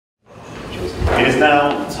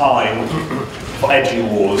now time for Edu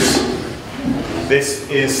Wars. This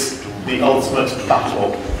is the ultimate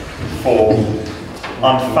battle for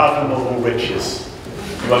unfathomable riches.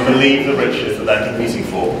 You won't believe the riches that they're competing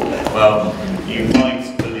for. Well, you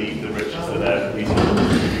might believe the riches that they're competing for.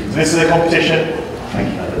 So this is a competition,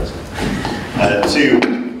 thank you,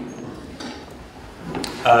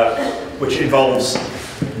 which involves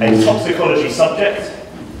a toxicology subject,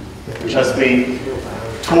 which has been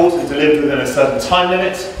taught and delivered within a certain time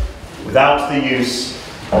limit, without the use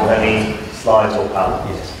of any slides or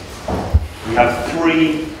PowerPoint. We have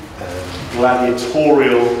 3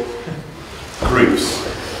 gladiatorial groups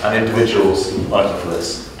and individuals working for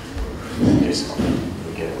this. Yes, here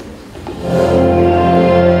we go.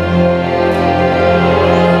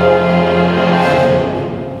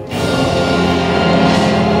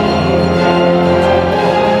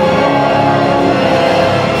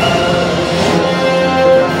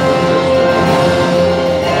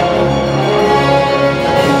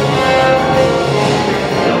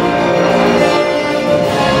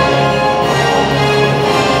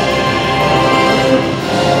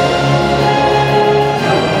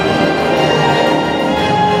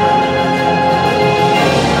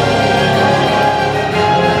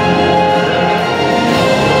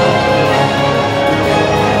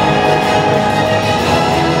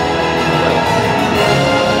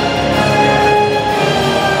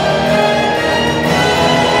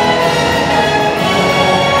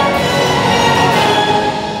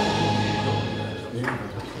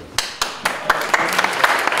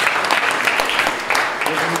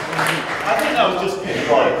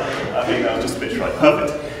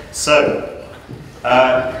 So,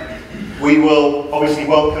 we will obviously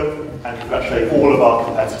welcome and congratulate all of our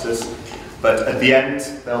competitors, but at the end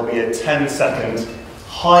there'll be a 10-second,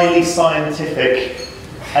 highly scientific,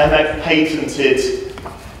 EMEC patented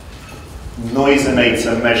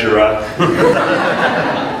noisinator measurer,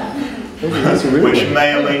 which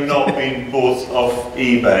may or may not be bought off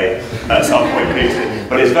eBay at some point,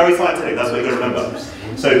 but it's very scientific, that's what you've got to remember.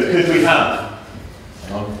 So, could we have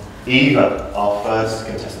Eva, our first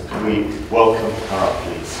contestant? Can we welcome her up,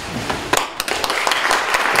 please?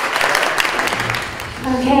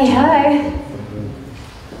 Okay, hello.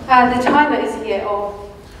 The timer is here, or?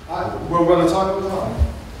 We'll run a timer with time.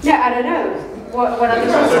 No, I don't know. What are the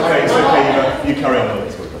It's okay, Eva. You carry on.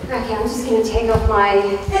 Okay, I'm just going to take off my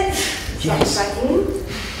socks right here.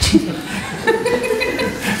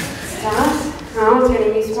 Start. I was going to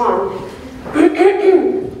use one.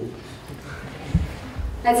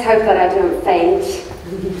 Let's hope that I don't faint.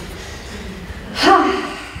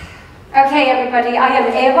 Okay, everybody, I am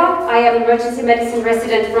Eva. I am emergency medicine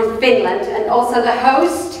resident from Finland and also the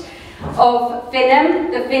host of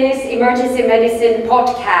FINEM, the Finnish Emergency Medicine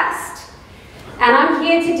podcast. And I'm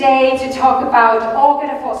here today to talk about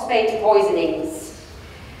organophosphate poisonings.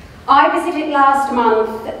 I visited last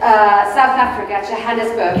month South Africa,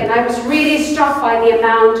 Johannesburg, and I was really struck by the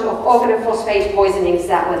amount of organophosphate poisonings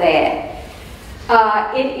that were there.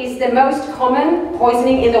 It is the most common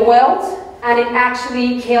poisoning in the world, and it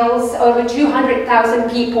actually kills over 200,000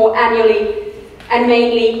 people annually, and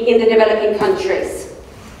mainly in the developing countries.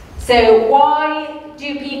 So why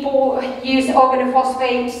do people use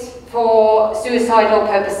organophosphates for suicidal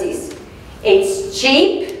purposes? It's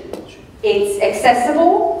cheap, it's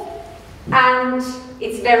accessible, and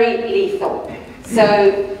it's very lethal. So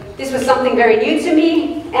this was something very new to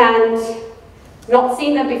me, and not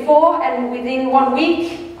seen them before, and within 1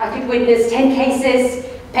 week I could witness 10 cases,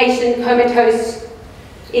 patient comatose,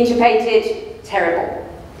 intubated, terrible.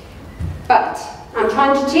 But I'm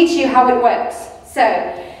trying to teach you how it works. So,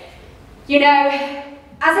 you know,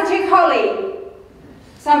 acetylcholine,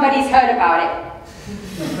 somebody's heard about it.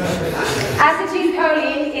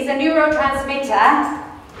 Acetylcholine is a neurotransmitter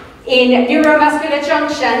in neuromuscular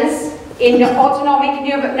junctions in the autonomic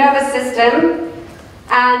nervous system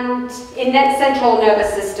and in the central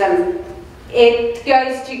nervous system. It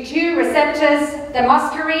goes to 2 receptors, the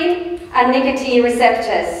muscarine and nicotine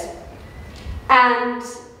receptors. And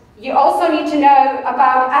you also need to know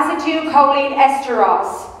about acetylcholine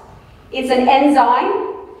esterase. It's an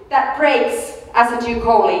enzyme that breaks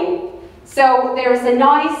acetylcholine. So there is a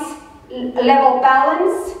nice level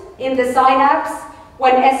balance in the synapse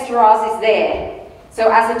when esterase is there. So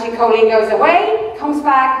acetylcholine goes away, comes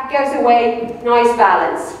back, goes away, nice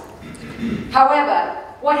balance. However,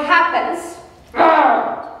 what happens?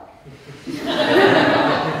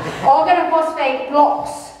 Organophosphate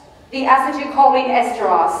blocks the acetylcholine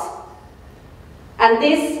esterase. And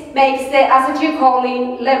this makes the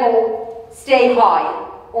acetylcholine level stay high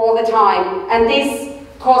all the time. And this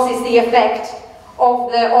causes the effect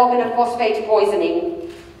of the organophosphate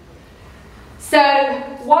poisoning. So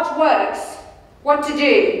what works? What to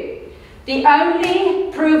do? The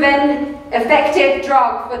only proven effective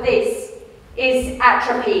drug for this is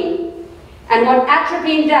atropine. And what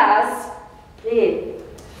atropine does,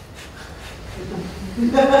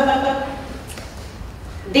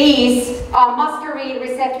 these are muscarine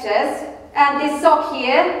receptors, and this sock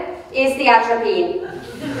here is the atropine.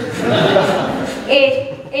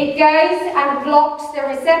 It goes and blocks the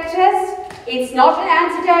receptors. It's not an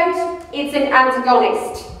antidote, it's an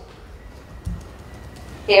antagonist.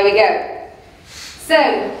 Here we go.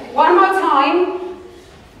 So, one more time,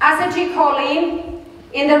 acetylcholine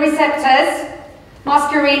in the receptors,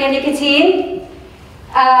 muscarine and nicotine.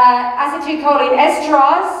 Acetylcholine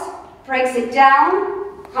esterase breaks it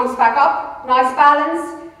down, comes back up, nice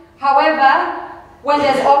balance. However, when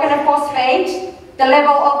there's organophosphate, the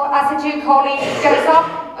level of acetylcholine goes up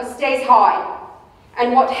or stays high.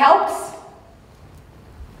 And what helps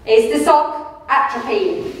is the sock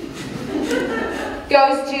atropine.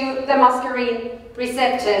 Goes to the muscarine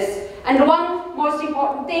receptors. And one most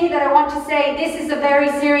important thing that I want to say, this is a very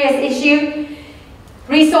serious issue.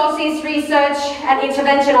 Resources, research and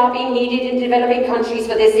intervention are being needed in developing countries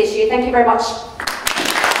for this issue. Thank you very much.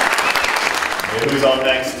 Who's our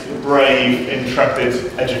next brave, intrepid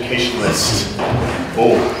educationalist?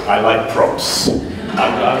 Oh, I like props.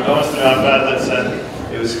 I'm honest, I'm glad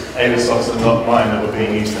that it was Ava's socks and not mine that were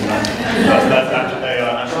being used in that. That's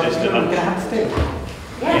actually I'm going to have to stay.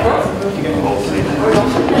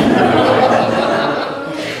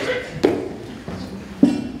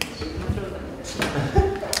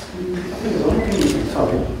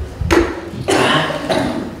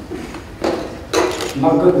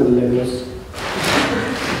 Not good with the labels.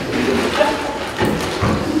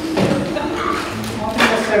 I think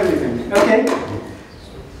that's everything. Okay.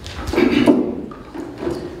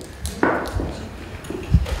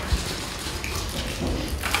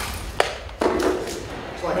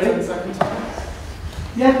 Like 10 seconds.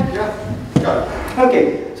 Yeah? Yeah. Go.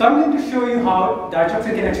 Okay, so I'm going to show you how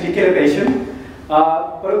digoxin can actually kill a patient.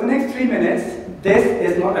 But over the next 3 minutes, this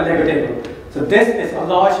is not a Lego table. So this is a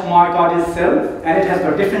large myocardial cell, and it has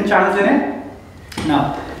got different channels in it.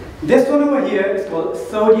 Now, this one over here is called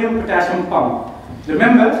sodium-potassium pump.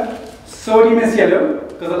 Remember, sodium is yellow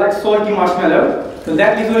because I like salty marshmallow. So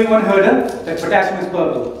that leaves only one hurdle, that potassium is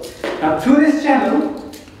purple. Now, through this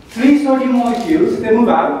channel, 3 sodium molecules, they move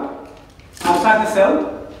out outside the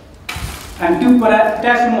cell, and 2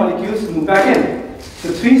 potassium molecules move back in. So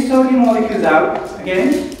 3 sodium molecules out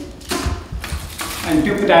again, and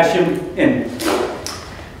 2 potassium in.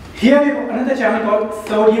 Here we have another channel called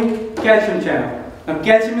sodium-calcium channel. Now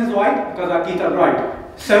calcium is white because our teeth are bright.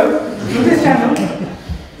 So through this channel,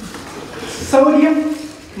 sodium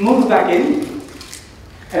moves back in,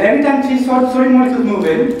 and every time 3 sodium molecules move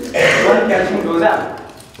in, 1 calcium goes out.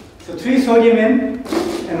 So 3 sodium in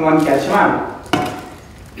and 1 calcium out.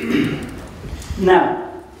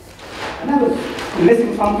 Now, I was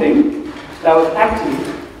missing something that was actually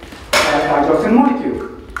digoxin molecule.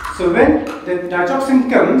 So when the digoxin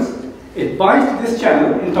comes, it binds to this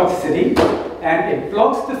channel in toxicity and it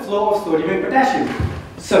blocks the flow of sodium and potassium.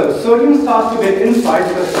 So sodium starts to get inside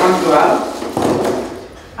because it can't go out,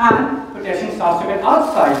 and potassium starts to get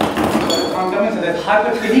outside because it can't come in. So there's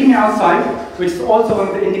hyperkalemia outside, which is also one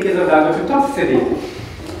of the indicators of digoxin toxicity.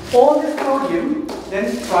 All this sodium then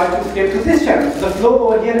tries to escape through this channel. So the flow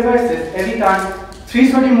over here reverses. Every time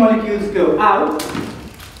 3 sodium molecules go out,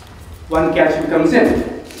 1 calcium comes in.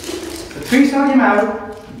 So 3 sodium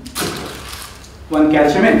out, 1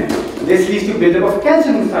 calcium in. This leads to buildup of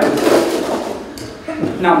calcium inside the cell.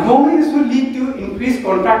 Now, normally this will lead to increased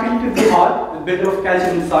contractility of the heart with buildup of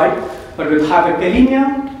calcium inside, but with hyperkalemia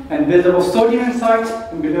and buildup of sodium inside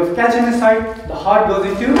and buildup of calcium inside, the heart goes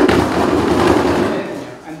into,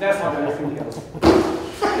 and that's how digoxin kills.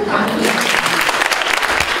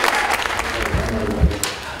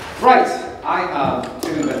 Right. I have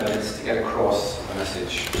 2 minutes to get across a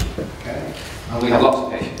message, okay? And we have lots of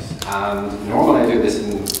patients. And normally I do this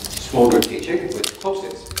in small group teaching with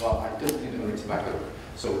post-its, but I don't think I'm going to tobacco.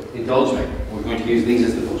 So indulge me. We're going to use these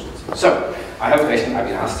as the post-its. So I have a patient I've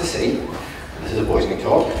been asked to see. This is a poisoning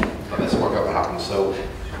talk, but let's work out what happens. So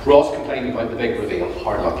Ross complaining about the big reveal.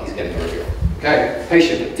 Hard luck, he's getting a reveal. Okay,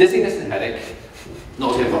 patient with dizziness and headache,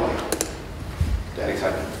 nausea and vomiting. Dead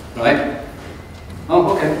excitement, right?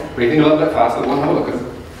 Oh, okay. Breathing a little bit faster. We'll have a look at it.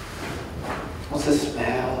 What's this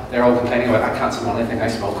smell? They're all complaining about, I can't smell anything, I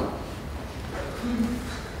smoke.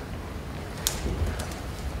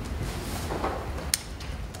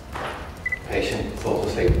 Patient falls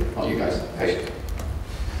asleep. Not you guys. Patient.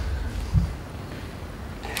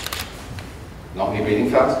 not me breathing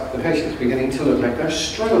fast, the patient's beginning to look like they're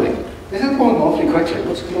struggling. This is going awfully quickly.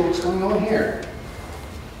 What's going on here?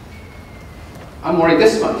 I'm worried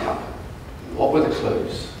this might happen. What were the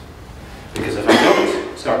clues? Because if I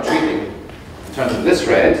don't start treating in terms of this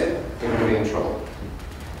red, we're going to be in trouble.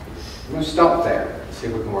 I'm going to stop there and see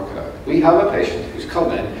if we can work it out. We have a patient who's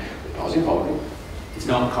come in with nausea and vomiting. It's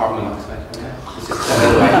not carbon monoxide. Okay? It's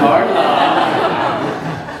just my heart.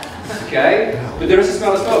 Okay? But there is a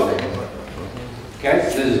smell of smoke. Okay?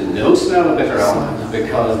 There's no smell of bitter element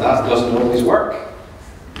because that doesn't always work.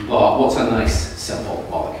 But what's a nice, simple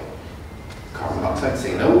molecule? Carbon monoxide. So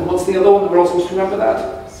you know, what's the other one that we're all supposed to remember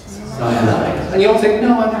that? Cyanide. And you all think,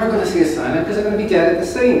 no, I'm never going to see a cyanide because they're going to be dead at the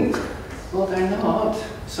scene. Well, they're not.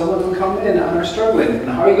 Some of them come in and are struggling. And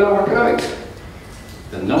how are you going to work it out?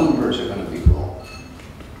 The numbers are going to be wrong.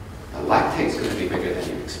 The lactate's going to be bigger than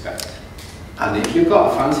you expect. And if you've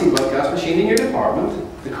got a fancy blood gas machine in your department,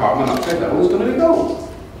 the carbon monoxide level is going to be low.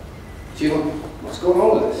 Do you know what's going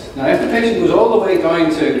on with this? Now, if the patient goes all the way down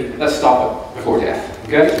to, let's stop it before death,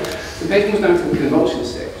 okay? The patient goes down to the convulsion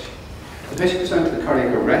stage. The patient goes down to the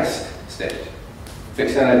cardiac arrest stage.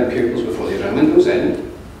 Fix dilated pupils before the adrenaline goes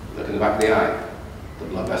in. Look in the back of the eye. The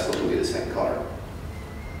blood vessels will be the same colour.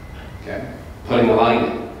 Okay? Putting a line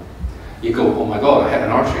in. You go, oh my God, I hit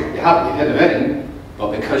an artery. You haven't, you hit a vein,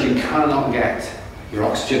 but because you cannot get your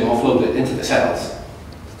oxygen offloaded into the cells,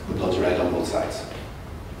 the blood's red on both sides.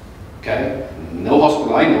 Okay? No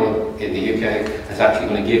hospital I know in the UK is actually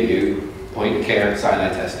going to give you point of care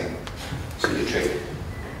cyanide testing so you treat it.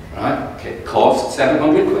 Right? Okay, it costs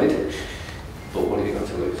 700 quid, but what have you got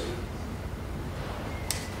to lose?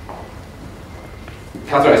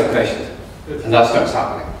 Catheterize the patient, and that starts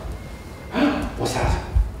happening. What's that?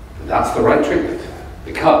 That's the right treatment,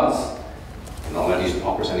 because I'm not allowed to use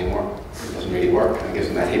poppers anymore. It doesn't really work, and it gives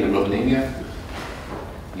them that hemoglobinemia.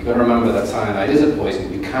 You've got to remember that cyanide is a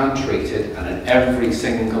poison. You can treat it, and in every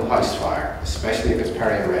single house fire, especially if it's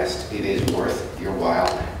peri-arrest, it is worth your while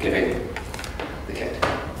giving the kit.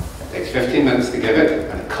 It takes 15 minutes to give it,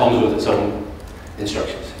 and it comes with its own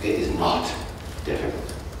instructions. It is not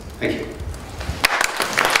difficult. Thank you.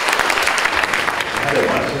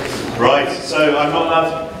 Right, so I'm not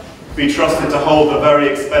allowed to be trusted to hold a very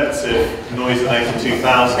expensive Noise-Maker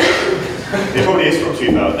 2000. It probably is from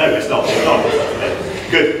 2000. No, it's not. It's not.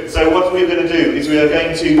 Good. So what we're going to do is we are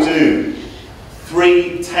going to do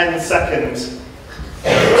 3 10-second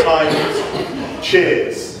timed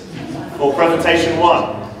cheers for presentation 1.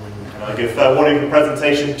 And I give fair warning for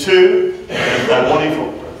presentation 2, and fair warning for...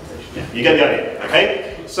 You get the idea,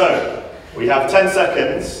 okay? So, we have 10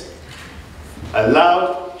 seconds. A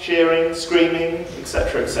loud cheering, screaming,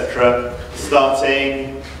 etc., etc.,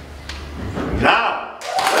 starting now.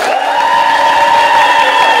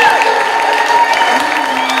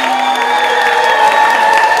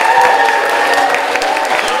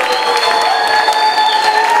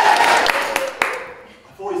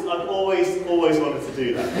 I've always wanted to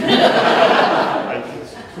do that.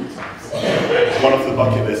 One off the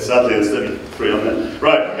bucket list. Sadly, there's only 3 on there.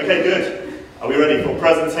 Right. Okay. Good. Are we ready for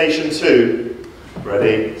presentation 2?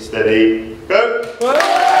 Ready, steady, go!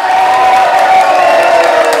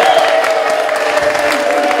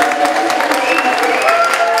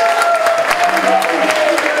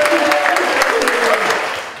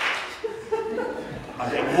 I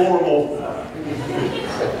think more and more.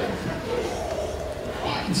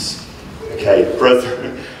 Right. Okay,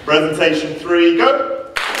 presentation 3, go!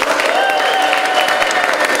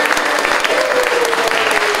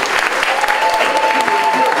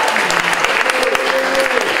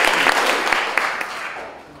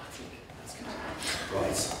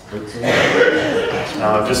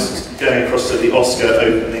 Now I'm just going across to the Oscar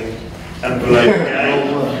opening envelope again.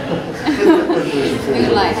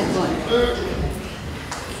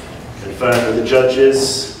 Confirm with the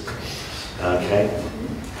judges. Okay.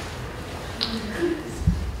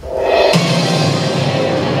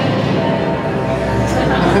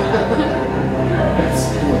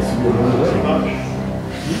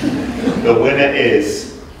 The winner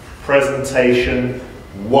is presentation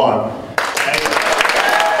 1.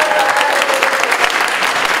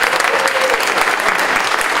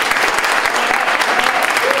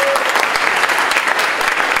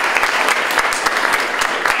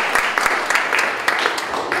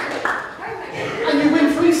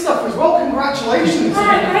 Congratulations!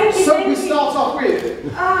 So we start off with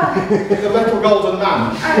the little golden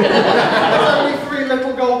man. There's only 3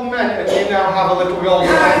 little golden men, and you now have a little golden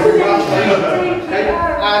man. Congratulations!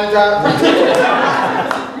 And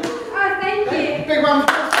thank you. Big round.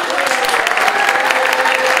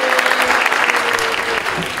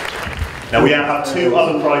 Now we now have 2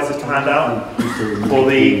 other prizes to hand out for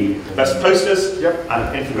the best posters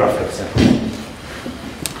and infographics.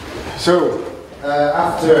 So,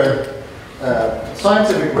 after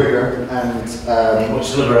scientific rigor and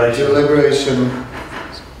much deliberation,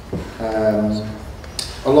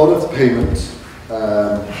 a lot of payment,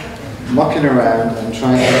 mucking around and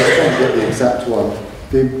trying to get the exact one,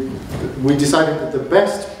 we decided that the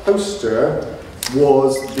best poster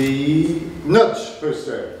was the nudge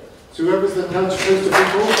poster. So whoever's the nudge poster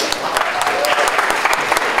people?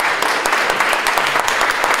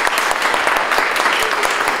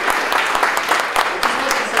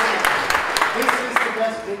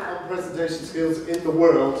 Presentation skills in the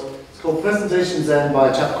world. It's called Presentation Zen by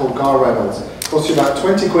a chap called Gar Reynolds. It costs you about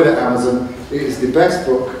 20 quid at Amazon. It is the best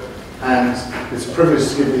book, and it's a privilege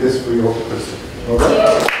to give you this for your poster. All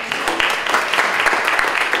right?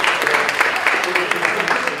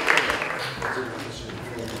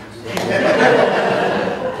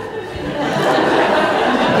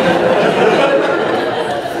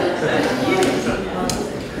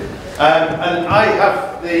 And I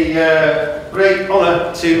have the great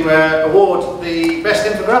honour to award the best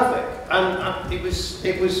infographic, and it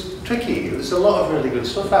was tricky. There's a lot of really good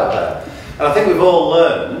stuff out there, and I think we've all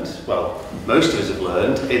learned, well, most of us have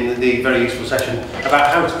learned in the very useful session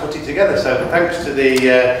about how to put it together. So thanks to the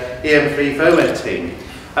EM3 Foment team.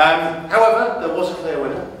 However, there was a clear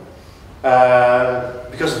winner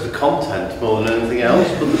because of the content more than anything else,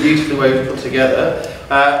 but the beautiful way it was put together.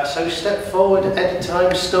 So step forward, Edit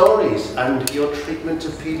Time Stories and your treatment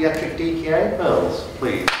of paediatric DKA pearls,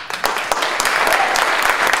 please.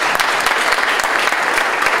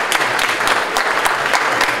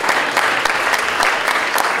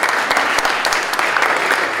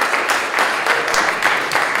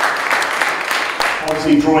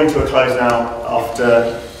 Obviously drawing to a close now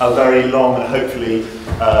after a very long and hopefully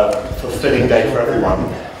fulfilling day for everyone.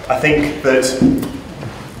 I think that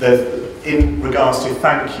in regards to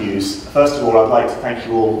thank yous, first of all I'd like to thank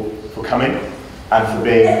you all for coming and for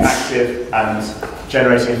being active and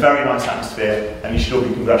generating a very nice atmosphere, and you should all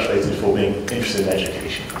be congratulated for being interested in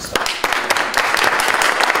education and stuff.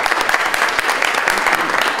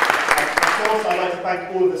 Of course, I'd like to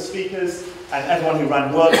thank all of the speakers and everyone who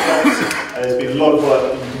ran workshops. There's been a lot of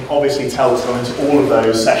work, you can obviously tell, has gone into all of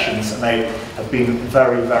those sessions, and they have been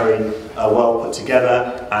very, very well put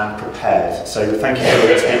together and prepared. So thank you for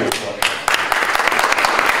this work.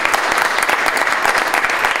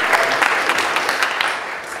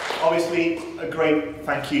 Obviously, a great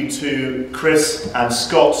thank you to Chris and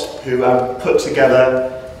Scott, who have put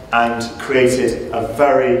together and created a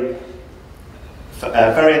very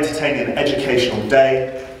entertaining and educational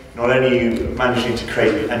day. Not only are you managing to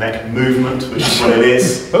create the EMEC movement, which is what it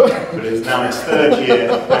is, but it is now its 3rd year,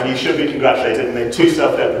 and you should be congratulated, and they're too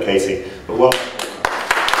self-deprecating, but welcome.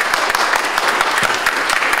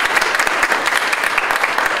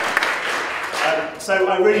 So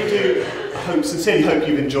I really do sincerely hope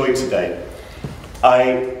you've enjoyed today.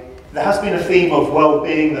 There has been a theme of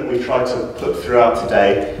well-being that we've tried to put throughout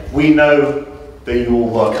today. We know that you all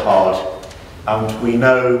work hard, and we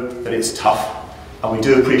know that it's tough. And we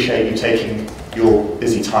do appreciate you taking your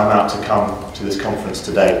busy time out to come to this conference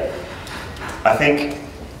today. I think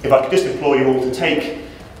if I could just implore you all to take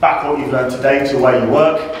back what you've learned today to where you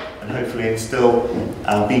work, and hopefully instill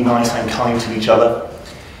be nice and kind to each other.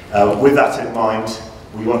 With that in mind,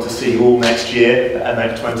 we want to see you all next year at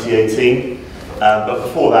EMEC 2018. But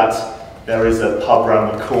before that, there is a pub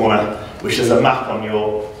around the corner, which is a map on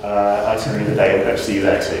your itinerary of the day, and I hope to see you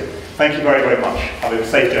there too. Thank you very, very much. Have a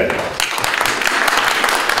safe journey.